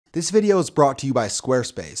This video is brought to you by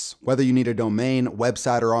Squarespace. Whether you need a domain,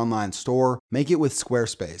 website, or online store, make it with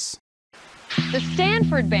Squarespace. The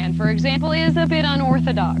Stanford band, for example, is a bit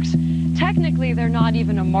unorthodox. Technically, they're not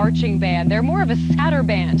even a marching band. They're more of a scatter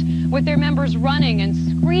band, with their members running and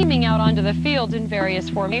screaming out onto the field in various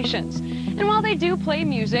formations. And while they do play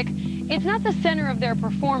music, it's not the center of their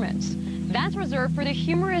performance. That's reserved for the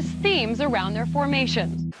humorous themes around their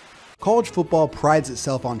formations. College football prides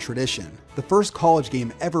itself on tradition. The first college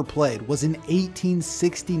game ever played was in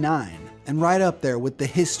 1869. And right up there with the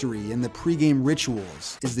history and the pregame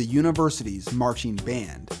rituals is the university's marching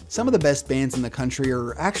band. Some of the best bands in the country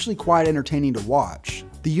are actually quite entertaining to watch.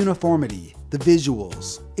 The uniformity, the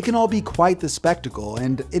visuals, it can all be quite the spectacle,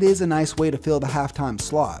 and it is a nice way to fill the halftime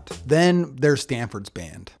slot. Then there's Stanford's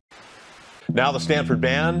band. Now the Stanford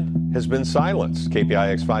band has been silenced.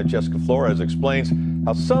 KPIX5 Jessica Flores explains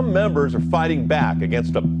how some members are fighting back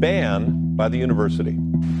against a ban by the university.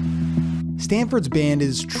 Stanford's band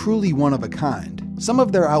is truly one of a kind. Some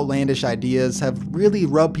of their outlandish ideas have really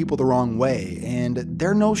rubbed people the wrong way, and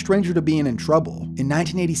they're no stranger to being in trouble. In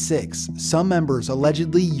 1986, some members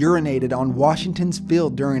allegedly urinated on Washington's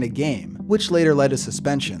field during a game, which later led to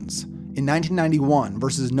suspensions. In 1991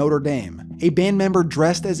 versus Notre Dame, a band member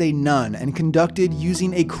dressed as a nun and conducted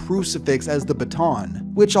using a crucifix as the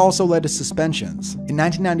baton, which also led to suspensions. In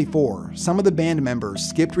 1994, some of the band members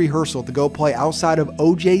skipped rehearsal to go play outside of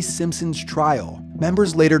O.J. Simpson's trial.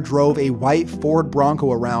 Members later drove a white Ford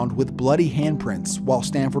Bronco around with bloody handprints while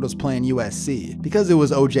Stanford was playing USC, because it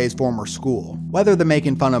was O.J.'s former school. Whether they're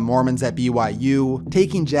making fun of Mormons at BYU,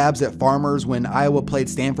 taking jabs at farmers when Iowa played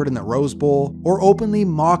Stanford in the Rose Bowl, or openly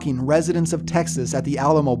mocking residents of Texas at the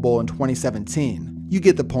Alamo Bowl in 2017, you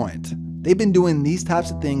get the point. They've been doing these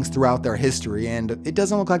types of things throughout their history, and it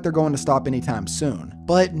doesn't look like they're going to stop anytime soon.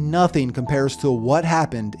 But nothing compares to what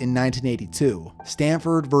happened in 1982.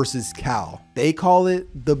 Stanford versus Cal. They call it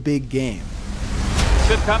the big game.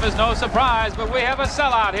 Should come as no surprise, but we have a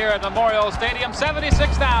sellout here at Memorial Stadium,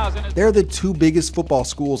 76,000. They're the two biggest football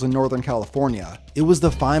schools in Northern California. It was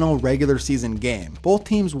the final regular season game. Both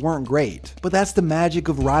teams weren't great, but that's the magic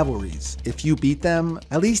of rivalries. If you beat them,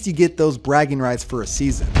 at least you get those bragging rights for a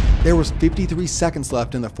season. There was 53 seconds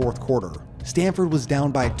left in the fourth quarter. Stanford was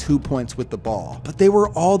down by 2 points with the ball, but they were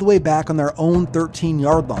all the way back on their own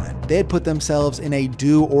 13-yard line. They had put themselves in a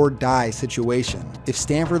do-or-die situation. If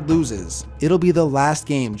Stanford loses, it'll be the last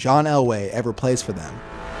game John Elway ever plays for them.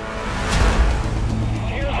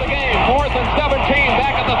 Here's the game, 4th and 17,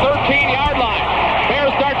 back at the 13-yard line.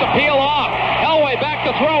 Bears start to peel off. Elway back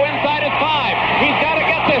to throw inside his 5. He's got to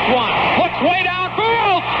get this one. Looks way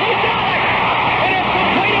downfield. He's got it. It is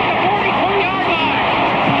complete at the 42-yard line.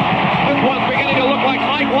 This one's beginning to look like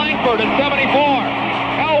Mike Langford at 74.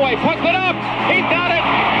 Elway puts it up. He's got it.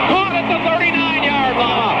 Caught at the 39-yard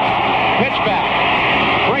line. Pitch back.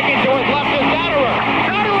 Breaking to his left is Dotterer.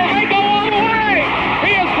 Dotterer may go all the way.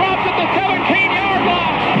 He is dropped at the 17-yard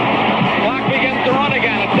line. Clock begins to run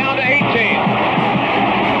again. It's down to 18.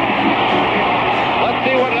 Let's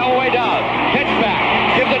see what Elway does. Pitch back.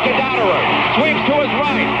 Gives it to Dotterer. Sweeps to his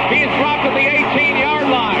right. He's dropped at the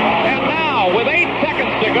 18-yard line. And now, with 8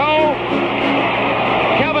 seconds to go,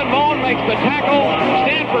 Kevin Moen makes the tackle.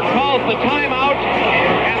 Stanford calls the timeout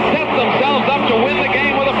and sets themselves up to win the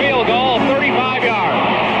game with a field goal of 35 yards.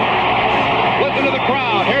 Listen to the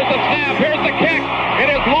crowd. Here's the snap. Here's the kick. It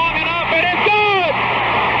is long enough. It is good.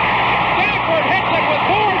 Stanford hits it with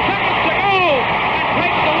 4 seconds to go and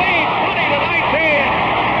takes the lead 20-19.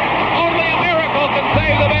 Only a miracle can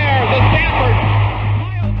save the Bears. The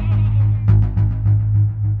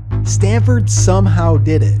Stanford somehow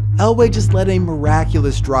did it. Elway just led a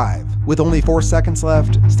miraculous drive. With only 4 seconds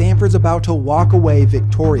left, Stanford's about to walk away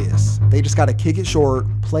victorious. They just got to kick it short,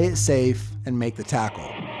 play it safe, and make the tackle.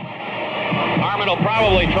 Harmon will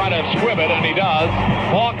probably try to squib it, and he does.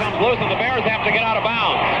 Ball comes loose, and the Bears have to get out of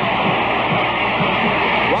bounds.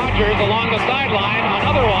 Rodgers along the sideline,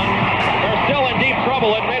 another one. They're still in deep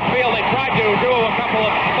trouble at midfield. They tried to do a couple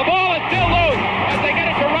of... The ball is still loose as they get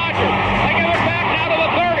it to Rodgers. They give it back now to the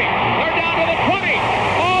 30. They're down to the 20.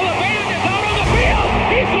 Oh, the band is out on the field.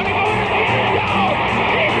 He's going to go into the end zone.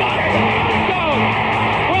 He's got it in the end zone.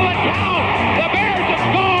 Will it count? The Bears have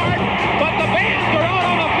scored, but the bands are out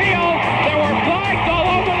on the field. There were flags all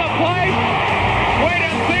over the place. Wait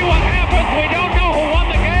and see what happens. We don't know who won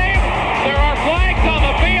the game. There are flags on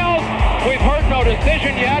the field. We've heard no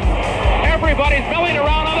decision yet. Everybody's milling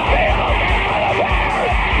around on the field.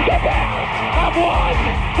 The Bears have won.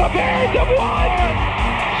 The Bears have won.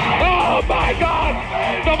 Oh my God!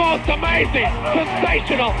 The most amazing,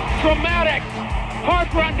 sensational, dramatic,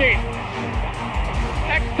 heartrending,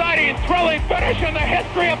 exciting. exciting, thrilling finish in the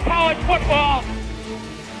history of college football.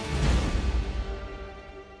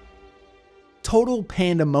 Total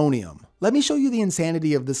pandemonium. Let me show you the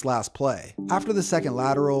insanity of this last play. After the second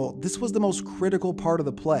lateral, this was the most critical part of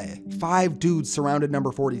the play. 5 dudes surrounded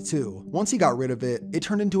number 42. Once he got rid of it, it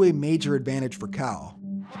turned into a major advantage for Cal.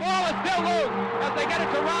 The ball is still loose as they get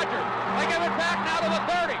it to Rogers. They give it back now to the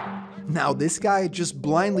 30. Now this guy just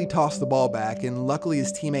blindly tossed the ball back, and luckily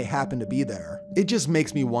his teammate happened to be there. It just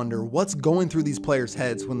makes me wonder what's going through these players'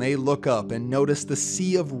 heads when they look up and notice the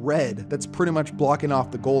sea of red that's pretty much blocking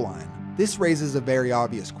off the goal line. This raises a very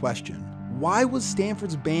obvious question. Why was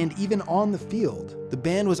Stanford's band even on the field? The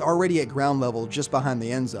band was already at ground level just behind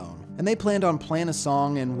the end zone, and they planned on playing a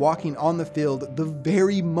song and walking on the field the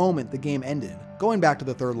very moment the game ended. Going back to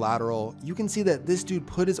the third lateral, you can see that this dude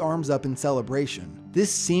put his arms up in celebration.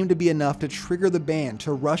 This seemed to be enough to trigger the band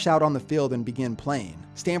to rush out on the field and begin playing.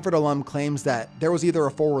 Stanford alum claims that there was either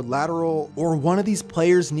a forward lateral or one of these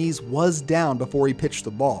players' knees was down before he pitched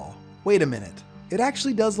the ball. Wait a minute, it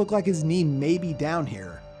actually does look like his knee may be down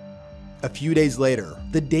here. A few days later,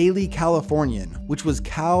 the Daily Californian, which was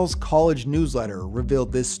Cal's college newsletter,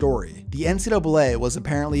 revealed this story. The NCAA was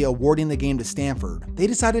apparently awarding the game to Stanford. They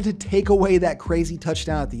decided to take away that crazy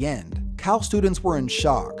touchdown at the end. Cal students were in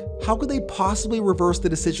shock. How could they possibly reverse the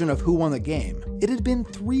decision of who won the game? It had been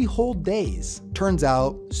 3 whole days. Turns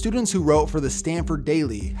out, students who wrote for the Stanford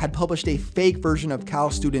Daily had published a fake version of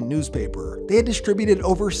Cal's student newspaper. They had distributed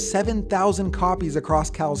over 7,000 copies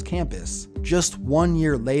across Cal's campus. Just 1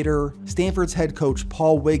 year later, Stanford's head coach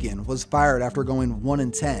Paul Wiggin was fired after going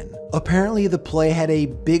 1-10. Apparently, the play had a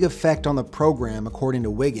big effect on the program, according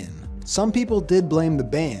to Wiggin. Some people did blame the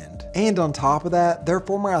band, and on top of that, their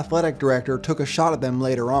former athletic director took a shot at them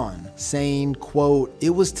later on, saying, quote, "It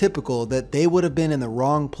was typical that they would have been in the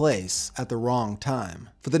wrong place at the wrong time."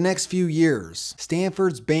 For the next few years,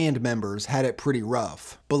 Stanford's band members had it pretty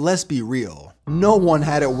rough. But let's be real, no one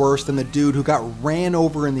had it worse than the dude who got ran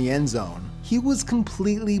over in the end zone. He was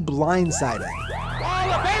completely blindsided. Oh,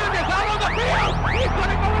 the band is out on the field! He's going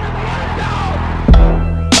to go into the end zone!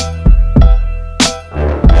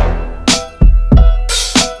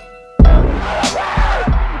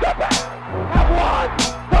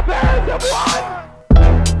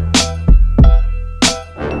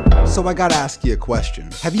 So I gotta ask you a question.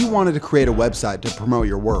 Have you wanted to create a website to promote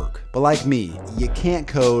your work, but like me, you can't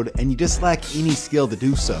code and you just lack any skill to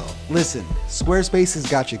do so? Listen, Squarespace has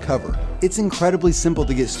got you covered. It's incredibly simple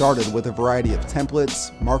to get started with a variety of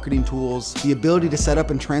templates, marketing tools, the ability to set up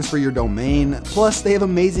and transfer your domain, plus they have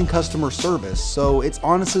amazing customer service, so it's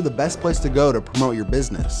honestly the best place to go to promote your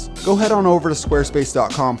business. Go head on over to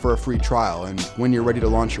squarespace.com for a free trial, and when you're ready to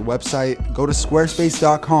launch your website, go to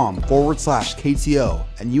squarespace.com/KTO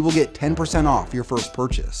and you will get 10% off your first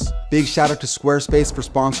purchase. Big shout out to Squarespace for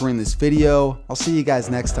sponsoring this video. I'll see you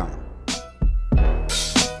guys next time.